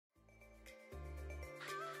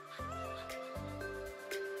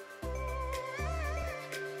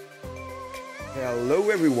Hello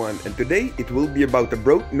everyone, and today it will be about the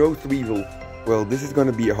broad-nosed weevil. Well, this is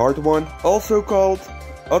gonna be a hard one, also called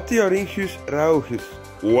Otiorhynchus raucus.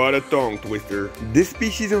 What a tongue twister! This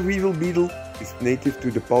species of weevil beetle is native to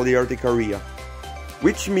the Palearctic area,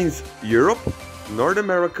 which means Europe, North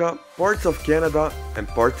America, parts of Canada and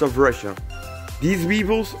parts of Russia. These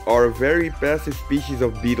weevils are a very passive species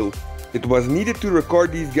of beetle. It was needed to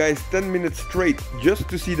record these guys 10 minutes straight just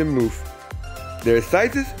to see them move. Their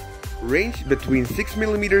sizes range between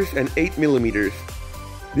 6mm and 8mm.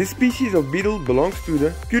 This species of beetle belongs to the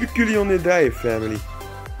Curculionidae family.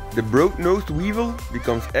 The broad-nosed weevil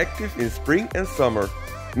becomes active in spring and summer.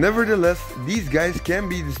 Nevertheless, these guys can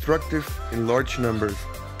be destructive in large numbers,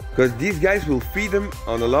 because these guys will feed them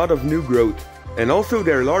on a lot of new growth. And also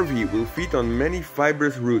their larvae will feed on many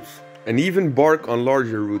fibrous roots, and even bark on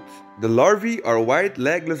larger roots. The larvae are white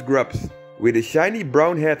legless grubs, with a shiny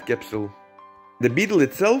brown head capsule. The beetle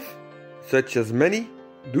itself, such as many,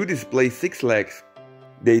 do display 6 legs.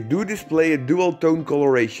 They do display a dual tone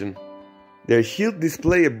coloration. Their shield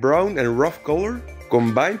display a brown and rough color,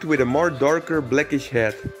 combined with a more darker blackish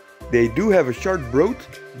head. They do have a short broad,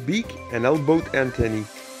 beak and elbowed antennae.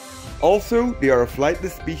 Also, they are a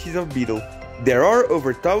flightless species of beetle. There are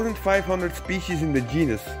over 1,500 species in the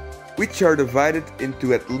genus, which are divided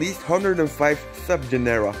into at least 105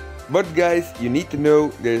 subgenera. But guys, you need to know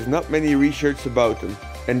there is not many research about them,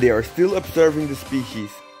 and they are still observing the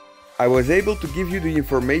species. I was able to give you the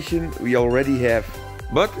information we already have,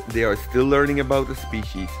 but they are still learning about the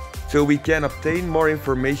species, so we can obtain more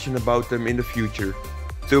information about them in the future.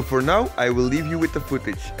 So for now, I will leave you with the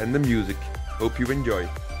footage and the music. Hope you enjoy.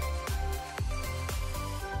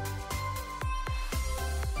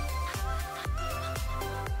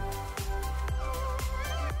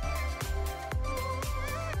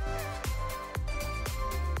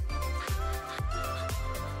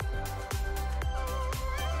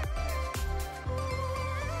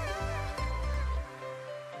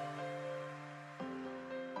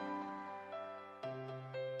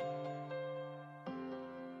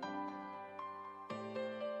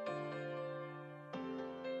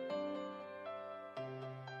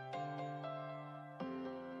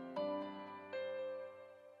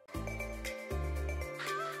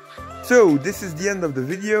 So this is the end of the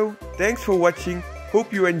video. Thanks for watching,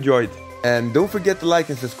 hope you enjoyed. And don't forget to like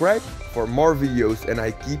and subscribe for more videos, and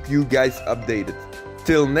I keep you guys updated.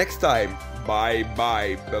 Till next time, bye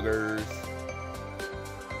bye buggers.